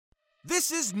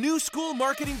This is New School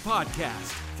Marketing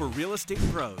Podcast for real estate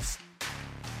pros,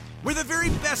 where the very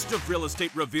best of real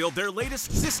estate reveal their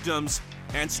latest systems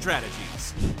and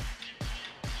strategies.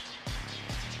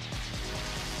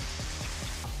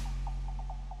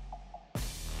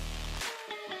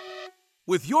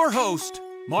 With your host,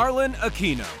 Marlon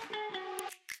Aquino.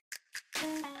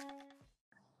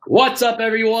 What's up,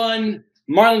 everyone?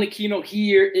 Marlon Aquino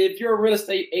here. If you're a real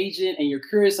estate agent and you're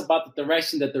curious about the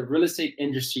direction that the real estate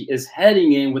industry is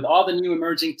heading in with all the new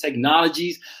emerging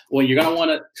technologies, well, you're going to want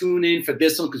to tune in for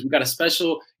this one because we've got a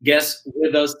special guest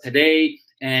with us today,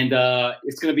 and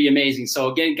it's going to be amazing.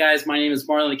 So again, guys, my name is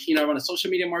Marlon Aquino. I run a social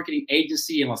media marketing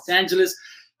agency in Los Angeles.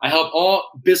 I help all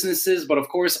businesses, but of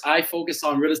course, I focus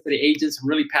on real estate agents. I'm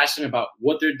really passionate about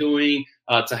what they're doing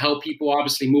to help people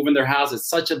obviously move in their house. It's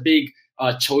such a big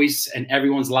choice in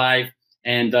everyone's life.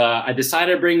 And I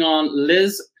decided to bring on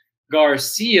Liz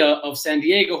Garcia of San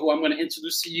Diego, who I'm going to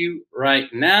introduce to you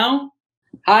right now.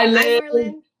 Hi, Liz. Hi,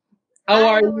 Marlon. How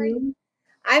are you?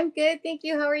 I'm good, thank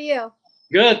you. How are you?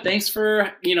 Good. Thanks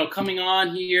for coming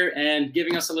on here and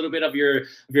giving us a little bit of your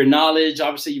knowledge.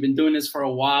 Obviously, you've been doing this for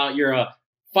a while. You're a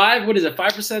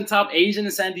 5% top agent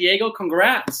in San Diego.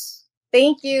 Congrats.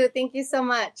 Thank you so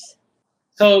much.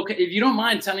 So, if you don't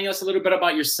mind telling us a little bit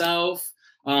about yourself.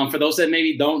 For those that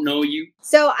maybe don't know you.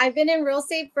 So I've been in real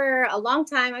estate for a long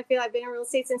time. I feel I've been in real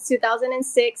estate since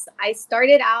 2006. I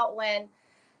started out when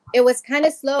it was kind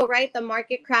of slow, right? The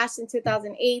market crashed in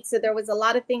 2008. So there was a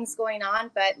lot of things going on.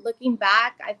 But looking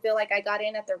back, I feel like I got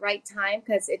in at the right time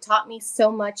because it taught me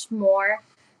so much more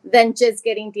than just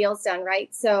getting deals done,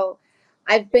 right? So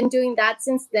I've been doing that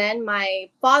since then. My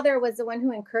father was the one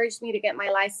who encouraged me to get my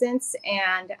license,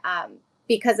 and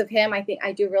because of him, I think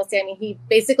I do real estate. I mean, he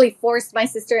basically forced my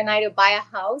sister and I to buy a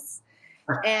house.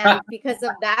 And because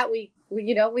of that,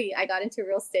 I got into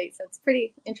real estate. So it's a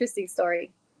pretty interesting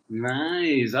story.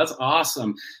 Nice. That's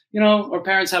awesome. Our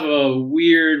parents have a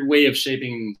weird way of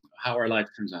shaping how our life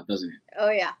turns out, doesn't it?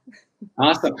 Oh, yeah.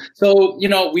 Awesome. So,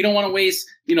 we don't want to waste,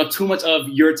 too much of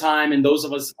your time and those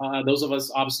of us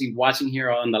obviously watching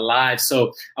here on the live.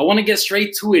 So I want to get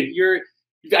straight to it.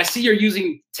 I see you're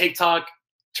using TikTok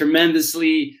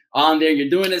tremendously on there. You're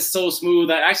doing it so smooth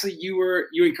that actually you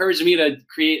encouraged me to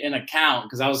create an account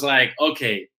because I was like,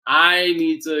 okay, I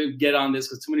need to get on this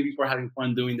because too many people are having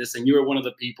fun doing this, and you were one of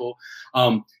the people.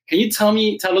 Can you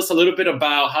tell us a little bit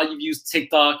about how you've used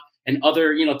TikTok and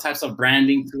other types of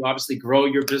branding to obviously grow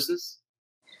your business?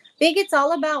 I think it's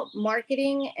all about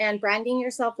marketing and branding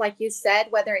yourself, like you said,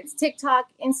 whether it's TikTok,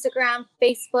 Instagram,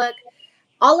 Facebook,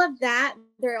 all of that.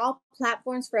 They're all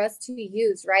platforms for us to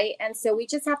use, right? And so we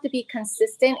just have to be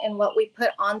consistent in what we put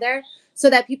on there so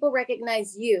that people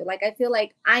recognize you. Like, I feel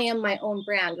like I am my own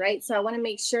brand, right? So I want to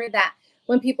make sure that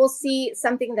when people see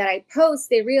something that I post,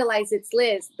 they realize it's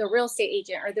Liz, the real estate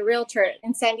agent, or the realtor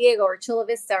in San Diego or Chula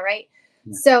Vista, right?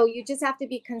 Yeah. So you just have to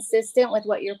be consistent with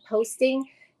what you're posting.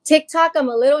 TikTok, I'm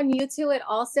a little new to it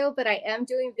also, but I am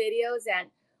doing videos. And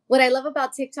what I love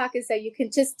about TikTok is that you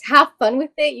can just have fun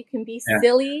with it. You can be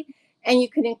silly. And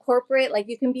you can incorporate, like,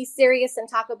 you can be serious and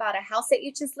talk about a house that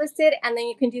you just listed, and then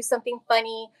you can do something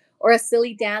funny or a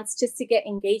silly dance just to get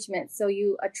engagement. So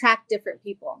you attract different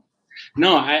people.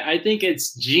 No, I think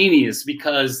it's genius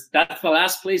because that's the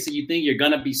last place that you think you're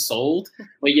going to be sold.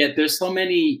 But yet there's so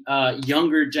many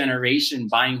younger generation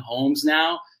buying homes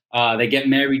now. They get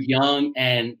married young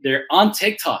and they're on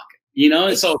TikTok, and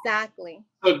exactly.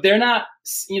 So if they're not,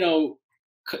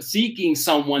 seeking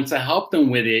someone to help them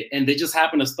with it, and they just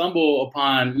happen to stumble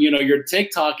upon your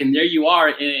TikTok, and there you are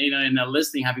in a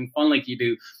listing having fun like you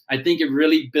do, I think it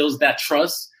really builds that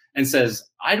trust and says,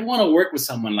 I'd want to work with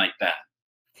someone like that.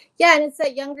 Yeah, and it's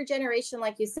that younger generation,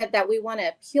 like you said, that we want to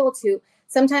appeal to.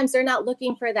 Sometimes they're not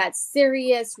looking for that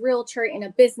serious realtor in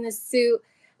a business suit.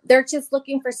 They're just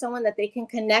looking for someone that they can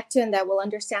connect to and that will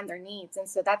understand their needs. And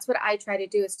so that's what I try to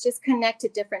do, is just connect to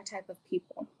different type of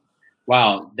people.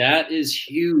 Wow, that is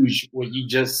huge what you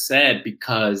just said,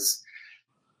 because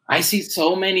I see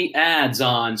so many ads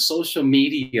on social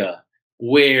media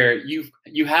where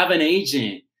you have an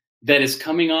agent that is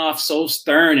coming off so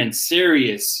stern and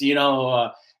serious.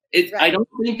 Right. I don't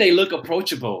think they look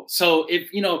approachable. So if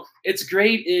it's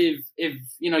great if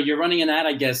you're running an ad,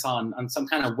 I guess, on some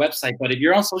kind of website. But if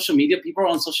you're on social media, people are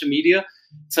on social media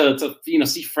to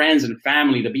see friends and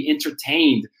family, to be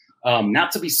entertained,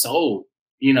 not to be sold.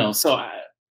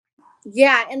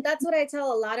 Yeah. And that's what I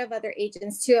tell a lot of other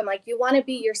agents too. I'm like, you want to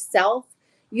be yourself.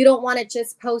 You don't want to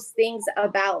just post things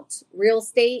about real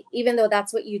estate, even though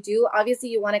that's what you do. Obviously,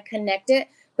 you want to connect it.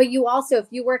 But you also, if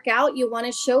you work out, you want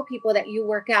to show people that you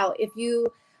work out. If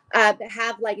you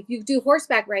have, like, if you do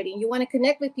horseback riding, you want to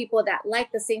connect with people that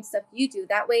like the same stuff you do.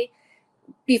 That way,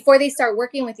 before they start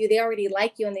working with you, they already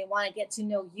like you and they want to get to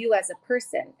know you as a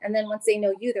person. And then once they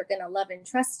know you, they're going to love and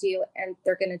trust you, and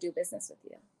they're going to do business with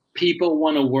you. People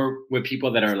want to work with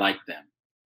people that are like them.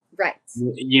 Right.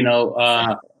 You know,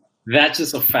 Exactly. that's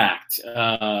just a fact.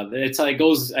 It's like, it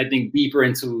goes, I think, deeper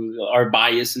into our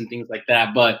bias and things like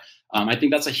that. But I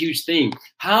think that's a huge thing.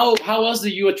 How else do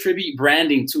you attribute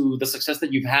branding to the success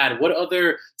that you've had? What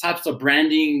other types of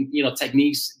branding, you know,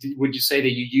 techniques would you say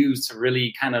that you use to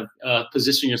really kind of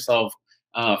position yourself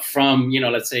from, you know,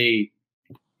 let's say,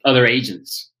 other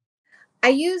agents? I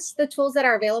use the tools that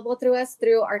are available through us,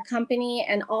 through our company.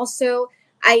 And also,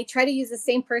 I try to use the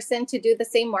same person to do the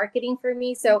same marketing for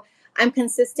me. So I'm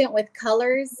consistent with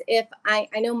colors. If I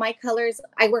know my colors,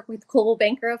 I work with Coldwell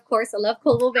Banker, of course. I love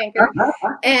Coldwell Banker.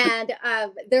 And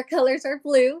their colors are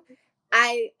blue.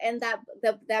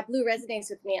 That blue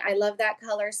resonates with me. I love that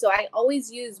color. So I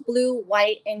always use blue,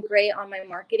 white, and gray on my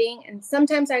marketing. And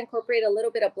sometimes I incorporate a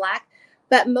little bit of black.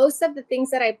 But most of the things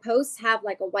that I post have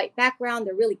like a white background.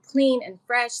 They're really clean and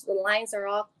fresh. The lines are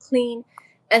all clean.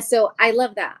 And so I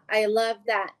love that. I love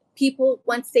that people,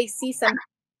 once they see something,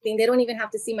 they don't even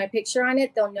have to see my picture on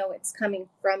it. They'll know it's coming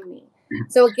from me.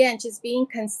 So again, just being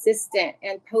consistent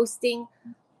and posting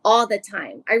all the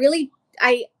time. I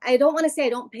don't want to say I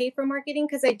don't pay for marketing,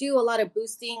 because I do a lot of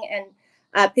boosting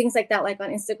and things like that, like on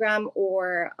Instagram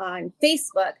or on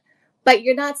Facebook. But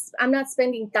I'm not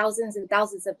spending thousands and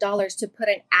thousands of dollars to put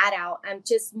an ad out. I'm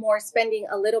just more spending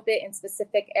a little bit in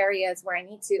specific areas where I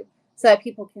need to, so that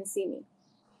people can see me.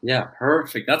 Yeah,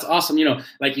 perfect. That's awesome. You know,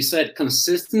 like you said,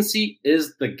 consistency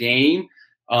is the game.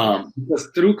 Because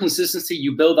through consistency,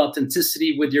 you build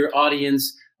authenticity with your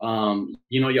audience.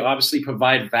 You know, you obviously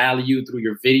provide value through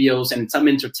your videos and some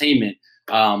entertainment,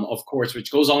 of course,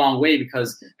 which goes a long way,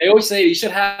 because they always say you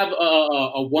should have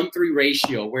a 1-3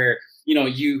 ratio where, you know,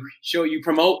 you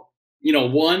promote, you know,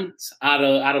 once out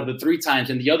of the 3 times,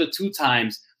 and the other 2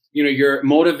 times, you know, you're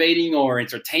motivating or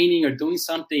entertaining or doing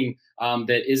something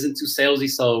that isn't too salesy.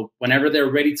 So whenever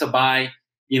they're ready to buy,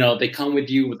 you know, they come with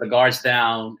you with the guards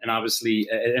down, and obviously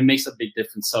it makes a big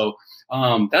difference. So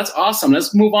that's awesome.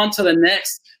 Let's move on to the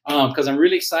next, because I'm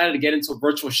really excited to get into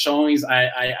virtual showings.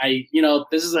 I you know,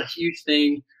 this is a huge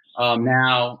thing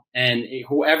now, and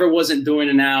whoever wasn't doing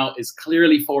it now is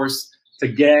clearly forced to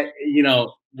get, you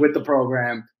know, with the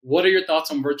program. What are your thoughts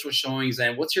on virtual showings,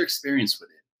 and what's your experience with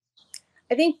it?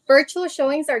 I think virtual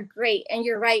showings are great, and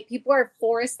you're right. People are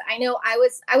forced. I know I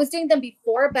was doing them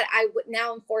before, but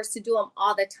now I'm forced to do them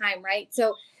all the time, right?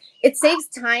 So it saves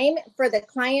time for the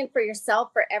client, for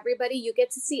yourself, for everybody. You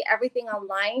get to see everything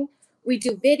online. We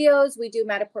do videos, we do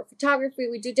Matterport photography,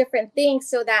 we do different things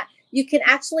so that you can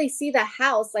actually see the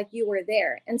house like you were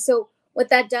there. And so what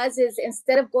that does is,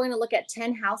 instead of going to look at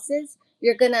 10 houses,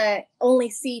 you're going to only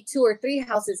see 2 or 3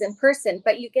 houses in person,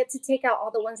 but you get to take out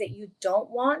all the ones that you don't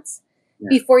want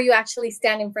before you actually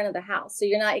stand in front of the house. So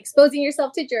you're not exposing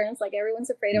yourself to germs like everyone's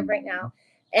afraid of right now.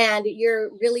 And you're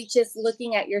really just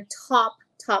looking at your top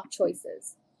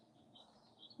choices.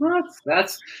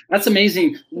 That's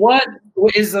amazing. What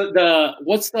is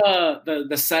what's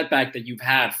the setback that you've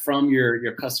had from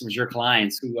your customers, your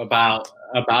clients, about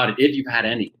it, if you've had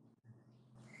any?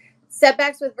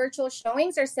 Setbacks with virtual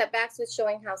showings or setbacks with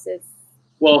showing houses?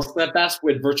 Well, setbacks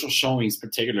with virtual showings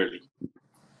particularly.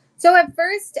 So at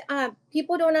first,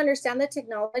 people don't understand the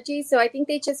technology. So I think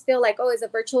they just feel like, oh, is a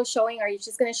virtual showing, are you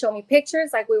just going to show me pictures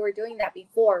like we were doing that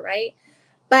before, right?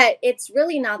 But it's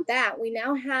really not that. We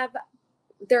now have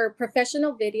their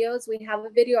professional videos. We have a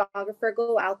videographer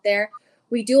go out there.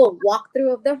 We do a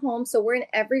walkthrough of the home. So we're in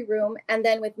every room. And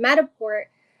then with Matterport,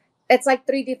 it's like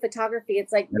 3D photography.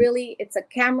 It's like really, it's a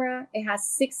camera. It has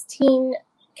 16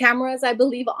 cameras, I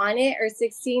believe, on it, or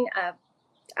 16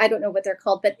 I don't know what they're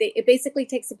called, but it basically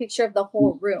takes a picture of the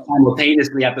whole room.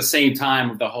 Simultaneously at the same time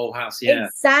of the whole house, yeah.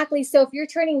 Exactly. So if you're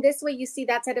turning this way, you see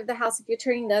that side of the house. If you're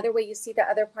turning the other way, you see the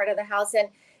other part of the house. And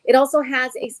it also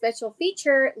has a special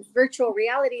feature, virtual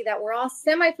reality, that we're all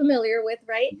semi-familiar with,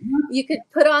 right? You could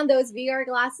put on those VR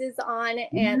glasses on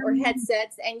or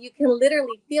headsets, and you can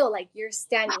literally feel like you're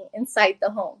standing inside the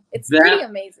home. It's pretty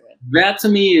amazing. That to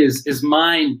me is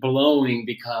mind-blowing,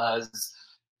 because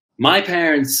my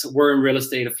parents were in real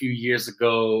estate a few years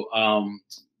ago,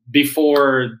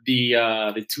 before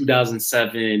the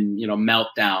 2007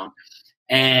 meltdown,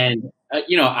 and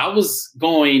I was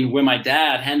going with my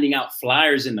dad, handing out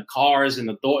flyers in the cars, in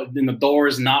the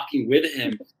doors, knocking with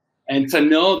him, and to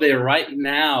know that right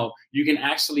now you can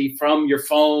actually, from your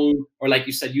phone, or like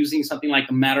you said, using something like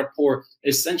a Matterport,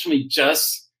 essentially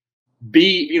just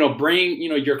bring,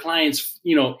 your clients,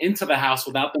 into the house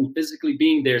without them physically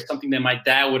being there, something that my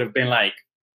dad would have been like,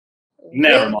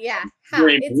 never mind. Yeah,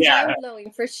 it's Yeah.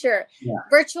 mind-blowing for sure. Yeah.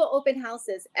 Virtual open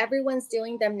houses, everyone's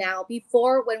doing them now.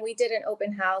 Before, when we did an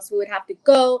open house, we would have to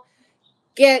go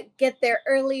get there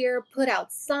earlier, put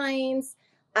out signs,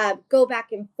 go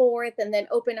back and forth, and then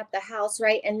open up the house,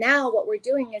 right? And now what we're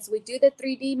doing is we do the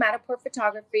 3D Matterport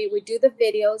photography, we do the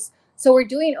videos. So we're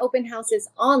doing open houses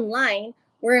online.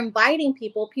 We're inviting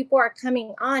people. People are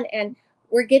coming on, and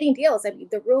we're getting deals. I mean,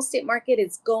 the real estate market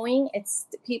is going.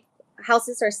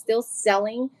 Houses are still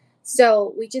selling.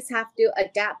 So we just have to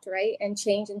adapt, right, and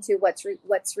change into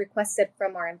what's requested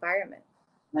from our environment.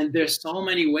 And there's so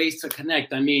many ways to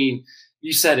connect. I mean,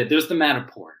 you said it. There's the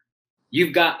Matterport.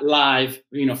 You've got live,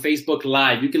 Facebook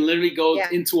Live. You can literally go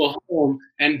into a home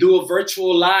and do a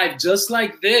virtual live just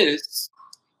like this.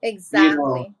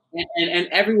 Exactly. And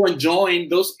everyone join.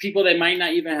 Those people that might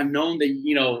not even have known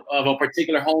that, of a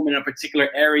particular home in a particular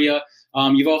area.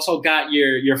 You've also got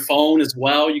your phone as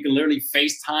well. You can literally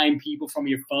FaceTime people from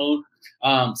your phone.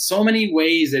 So many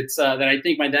ways that I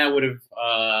think my dad would have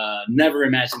never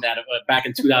imagined that back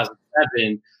in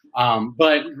 2007.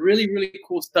 But really, really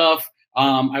cool stuff.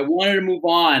 I wanted to move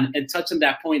on and touch on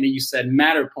that point that you said,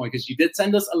 Matterpoint, because you did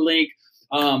send us a link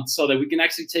so that we can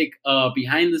actually take a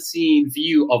behind-the-scene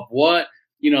view of what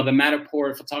the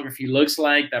Matterport photography looks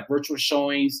like, that virtual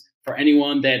showings for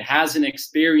anyone that hasn't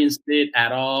experienced it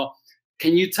at all.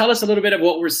 Can you tell us a little bit of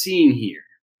what we're seeing here?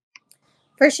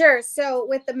 For sure. So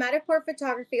with the Matterport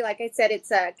photography, like I said, it's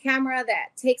a camera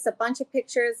that takes a bunch of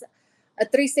pictures, a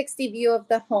 360 view of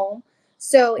the home.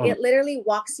 So it literally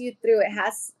walks you through. It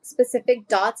has specific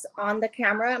dots on the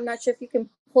camera. I'm not sure if you can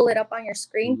pull it up on your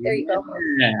screen. There you go.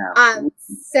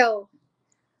 So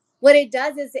what it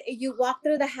does is you walk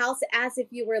through the house as if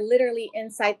you were literally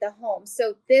inside the home.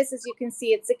 So this, as you can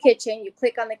see, it's a kitchen. You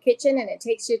click on the kitchen and it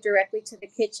takes you directly to the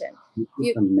kitchen.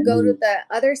 You go to the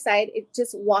other side, it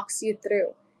just walks you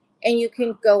through. And you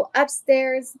can go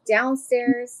upstairs,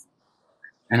 downstairs.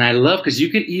 And I love, because you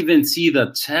could even see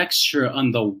the texture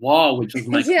on the wall, which was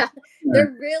my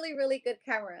they're really, really good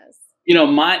cameras.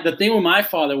 The thing with my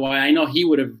father, why I know he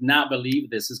would have not believed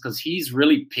this, is because he's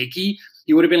really picky.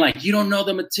 He would have been like, you don't know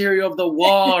the material of the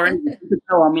wall or anything.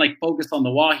 No, I'm like focused on the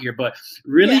wall here, but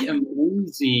really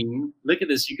amazing. Look at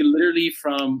this. You can literally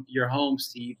from your home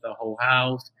see the whole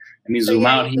house. I mean, zoom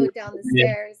out here. Go down the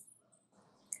stairs.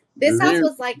 This house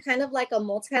was kind of like a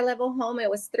multi-level home. It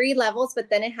was 3 levels, but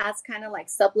then it has kind of like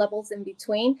sub-levels in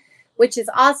between, which is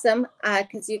awesome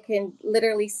because you can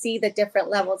literally see the different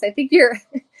levels. I think you're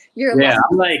I'm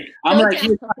like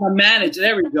here's how to manage.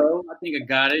 There we go. I think I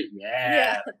got it.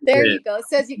 Yeah. There you go.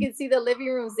 So as you can see, the living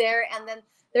room's there, and then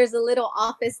there's a little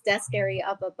office desk area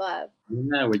up above.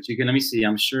 Yeah, which you can let me see.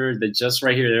 I'm sure that just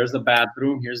right here, there's the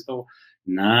bathroom. Here's the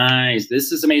nice.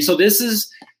 This is amazing. So this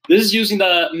is using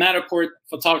the Matterport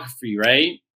photography,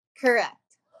 right? Correct.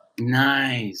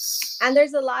 Nice. And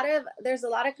there's a lot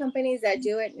of companies that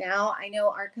do it now. I know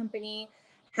our company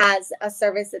has a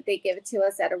service that they give it to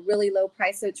us at a really low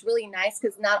price. So it's really nice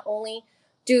because not only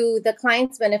do the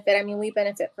clients benefit, I mean, we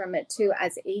benefit from it too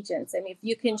as agents. I mean, if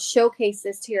you can showcase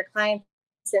this to your clients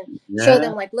and show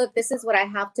them like, look, this is what I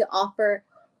have to offer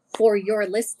for your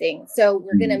listing. So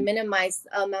we're going to minimize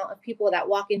the amount of people that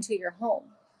walk into your home.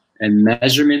 And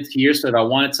measurements here. So if I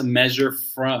wanted to measure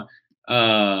from,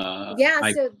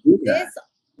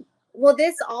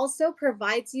 this also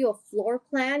provides you a floor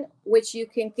plan, which you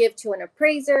can give to an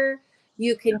appraiser.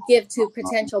 You can give to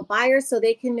potential buyers so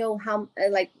they can know how,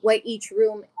 what each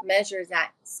room measures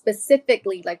at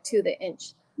specifically, like to the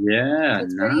inch. Yeah. So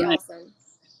it's pretty awesome.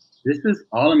 This is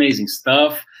all amazing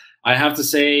stuff. I have to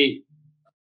say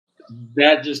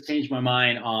that just changed my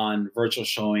mind on virtual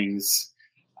showings.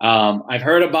 I've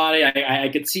heard about it. I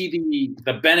could see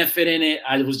the benefit in it.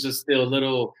 I was just still a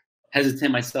little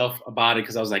hesitant myself about it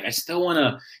because I was like, I still want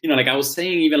to, like I was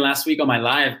saying even last week on my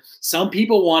live, some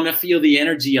people want to feel the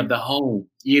energy of the home,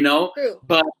 True.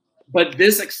 But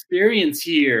this experience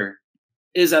here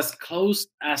is as close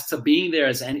as to being there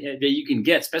as any that you can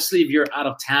get, especially if you're out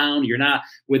of town, you're not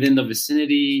within the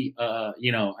vicinity. I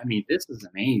mean, this is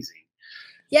amazing.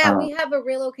 Yeah, we have a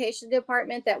relocation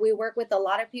department that we work with a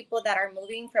lot of people that are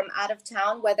moving from out of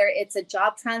town, whether it's a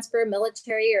job transfer,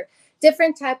 military, or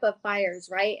different type of buyers,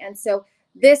 right? And so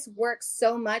this works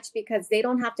so much because they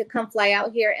don't have to come fly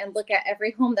out here and look at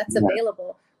every home that's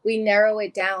available. We narrow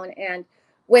it down. And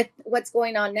with what's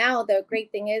going on now, the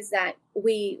great thing is that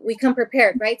we come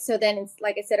prepared, right? So then,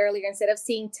 like I said earlier, instead of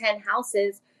seeing 10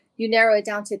 houses, you narrow it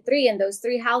down to 3. And those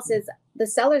 3 houses, the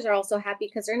sellers are also happy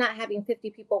because they're not having 50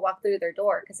 people walk through their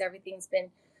door because everything's been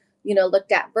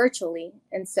looked at virtually.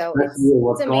 And so Especially it's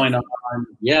what's going amazing. on.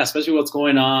 Yeah, especially what's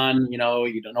going on. No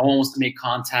one wants to make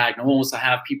contact. No one wants to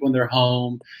have people in their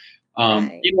home.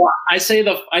 Right. It's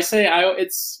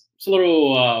a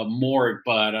little morbid,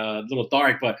 but a little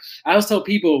dark. But I always tell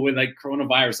people with like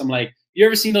coronavirus, I'm like, you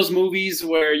ever seen those movies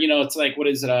where it's like, what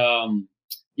is it?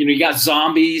 You got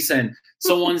zombies and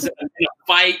someone's in a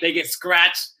fight, they get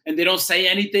scratched and they don't say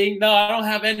anything. No, I don't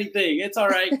have anything. It's all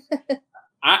right.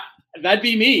 That'd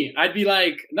be me. I'd be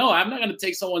like, no, I'm not going to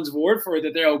take someone's word for it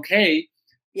that they're okay.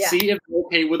 Yeah. See if they're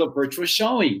okay with a virtual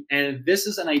showing. And this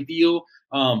is an ideal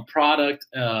product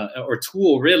or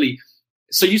tool, really.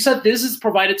 So you said this is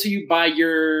provided to you by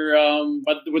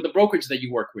with the brokerage that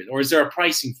you work with, or is there a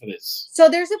pricing for this? So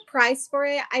there's a price for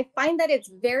it. I find that it's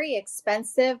very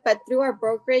expensive, but through our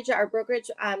brokerage,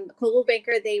 Global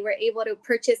Banker, they were able to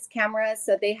purchase cameras.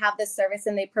 So they have this service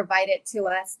and they provide it to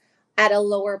us at a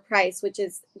lower price, which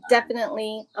is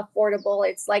definitely affordable.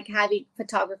 It's like having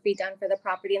photography done for the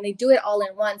property, and they do it all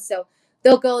in one. So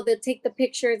they'll take the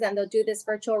pictures and they'll do this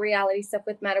virtual reality stuff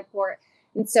with Matterport.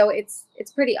 And so it's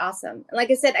pretty awesome. And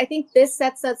like I said, I think this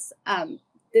sets us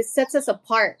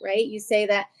apart, right? You say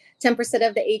that 10%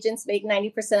 of the agents make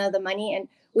 90% of the money, and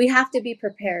we have to be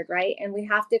prepared, right? And we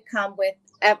have to come with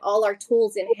all our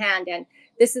tools in hand. And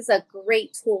this is a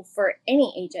great tool for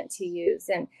any agent to use.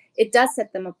 And it does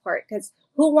set them apart, because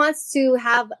who wants to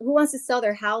sell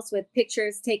their house with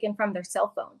pictures taken from their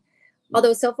cell phone?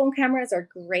 Although cell phone cameras are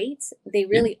great, they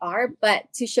really are.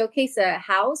 But to showcase a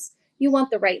house, you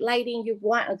want the right lighting, you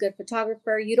want a good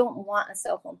photographer, you don't want a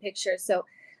cell phone picture. So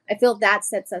I feel that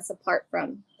sets us apart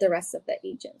from the rest of the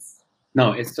agents.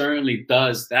 No, it certainly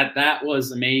does. That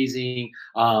was amazing.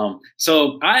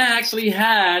 So I actually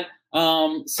had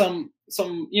some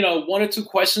one or two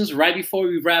questions right before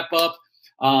we wrap up.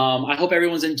 I hope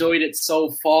everyone's enjoyed it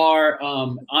so far.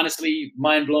 Honestly,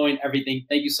 mind-blowing, everything.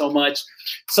 Thank you so much.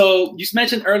 So you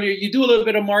mentioned earlier you do a little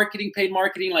bit of marketing, paid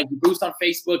marketing, like you boost on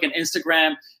Facebook and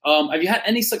Instagram. Have you had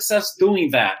any success doing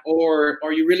that, or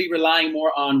are you really relying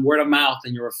more on word of mouth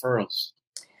and your referrals?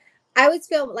 I always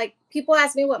feel like people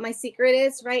ask me what my secret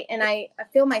is, right? And I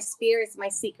feel my sphere is my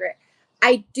secret.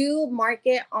 I do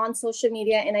market on social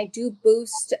media, and I do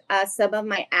boost some of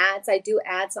my ads. I do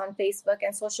ads on Facebook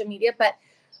and social media, but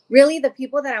really the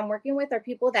people that I'm working with are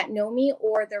people that know me,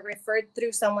 or they're referred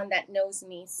through someone that knows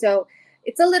me. So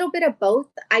it's a little bit of both.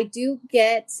 I do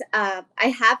I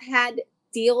have had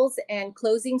deals and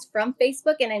closings from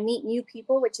Facebook, and I meet new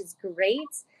people, which is great.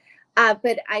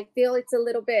 But I feel it's a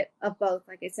little bit of both.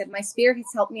 Like I said, my sphere has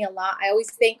helped me a lot. I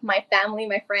always thank my family,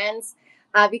 my friends,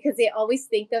 because they always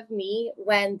think of me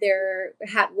when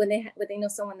when they know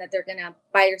someone that they're gonna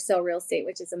buy or sell real estate,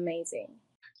 which is amazing.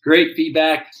 Great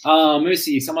feedback. Let me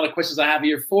see some of the questions I have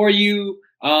here for you.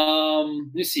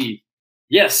 Let me see.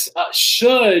 Yes,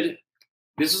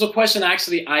 this is a question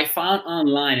actually I found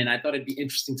online, and I thought it'd be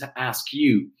interesting to ask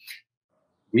you.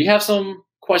 We have some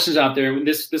questions out there.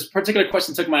 This particular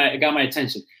question got my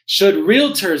attention. Should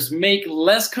realtors make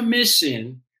less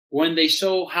commission when they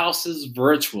show houses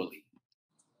virtually?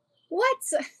 What?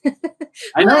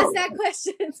 I Who know. asked that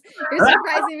question? You're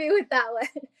surprising me with that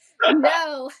one.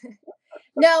 No.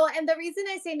 And the reason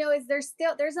I say no is there's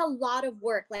a lot of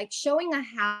work. Like, showing a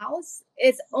house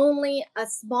is only a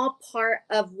small part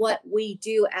of what we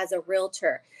do as a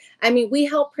realtor. I mean, we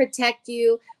help protect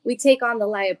you. We take on the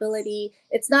liability.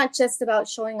 It's not just about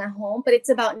showing a home, but it's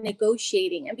about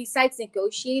negotiating. And besides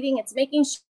negotiating, it's making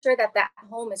sure that that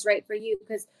home is right for you,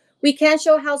 because we can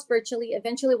show a house virtually.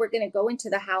 Eventually, we're going to go into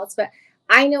the house, but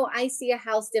I know I see a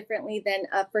house differently than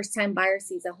a first-time buyer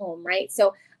sees a home, right?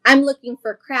 So I'm looking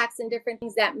for cracks and different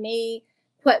things that may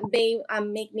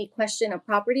make me question a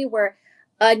property, where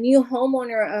a new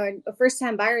homeowner or a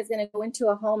first-time buyer is going to go into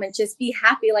a home and just be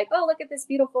happy, like, oh, look at this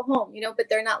beautiful home, but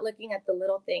they're not looking at the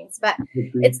little things. But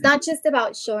it's not just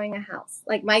about showing a house.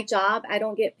 Like, my job, I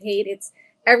don't get paid. It's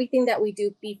everything that we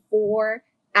do before,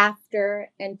 after,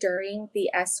 and during the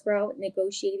escrow,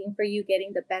 negotiating for you,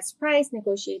 getting the best price,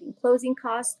 negotiating closing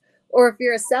costs, or if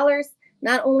you're a seller,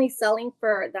 not only selling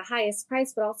for the highest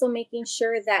price, but also making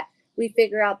sure that we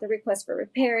figure out the request for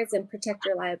repairs and protect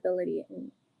your liability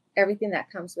and everything that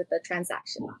comes with the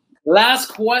transaction. Last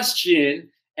question,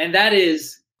 and that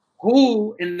is,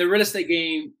 who in the real estate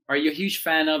game are you a huge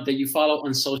fan of that you follow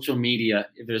on social media,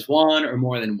 if there's one or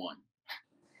more than one?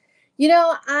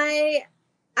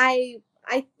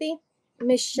 I think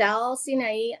Michelle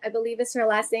Sinai, I believe is her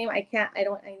last name. I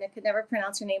could never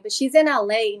pronounce her name, but she's in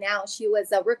LA now. She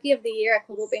was a rookie of the year at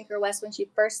Global Banker West when she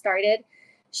first started.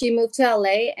 She moved to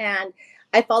LA, and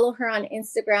I follow her on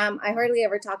Instagram. I hardly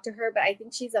ever talk to her, but I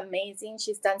think she's amazing.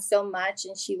 She's done so much,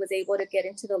 and she was able to get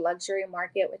into the luxury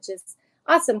market, which is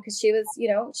awesome because she was,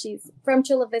 she's from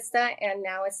Chula Vista and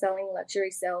now is selling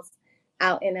luxury sales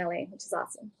out in LA, which is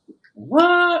awesome.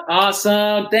 What?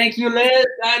 Awesome. Thank you, Liz.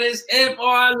 That is it for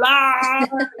our live.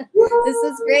 This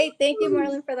is great. Thank you,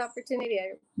 Marlon, for the opportunity.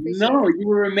 I appreciate it. You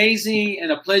were amazing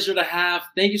and a pleasure to have.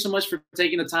 Thank you so much for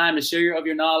taking the time to share of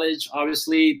your knowledge.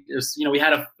 Obviously, we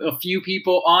had a few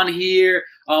people on here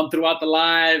throughout the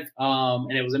live,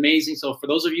 and it was amazing. So for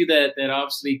those of you that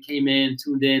obviously came in,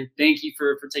 tuned in, thank you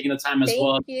for taking the time as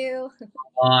well. Thank you.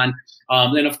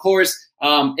 And of course,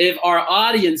 if our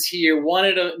audience here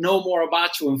wanted to know more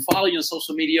about you and follow you on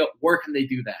social media, where can they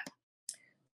do that?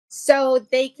 So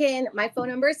my phone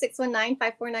number is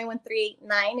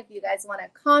 619-549-1389 if you guys want to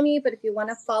call me. But if you want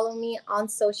to follow me on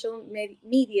social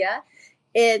media,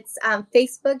 it's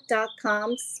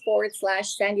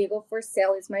facebook.com/San Diego for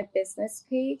Sale is my business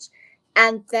page.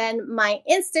 And then my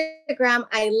Instagram,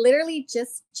 I literally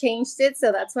just changed it.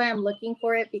 So that's why I'm looking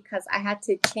for it, because I had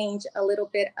to change a little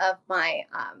bit of my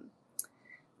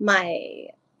my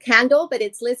handle, but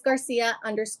it's Liz Garcia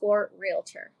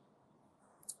 _realtor.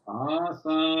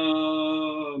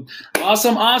 Awesome.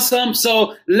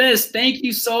 So Liz, thank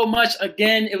you so much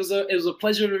again. It was a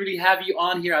pleasure to really have you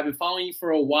on here. I've been following you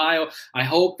for a while. I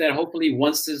hope that hopefully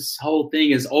once this whole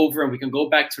thing is over and we can go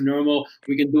back to normal,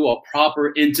 we can do a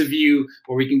proper interview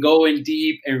where we can go in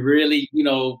deep and really,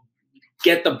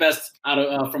 get the best out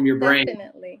of from your brain.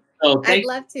 Definitely. So I'd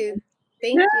love to.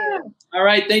 Thank you. All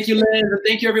right. Thank you, Liz. And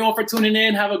thank you everyone for tuning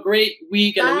in. Have a great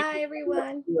week. Bye,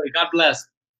 everyone. God bless.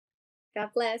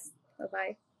 God bless.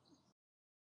 Bye-bye.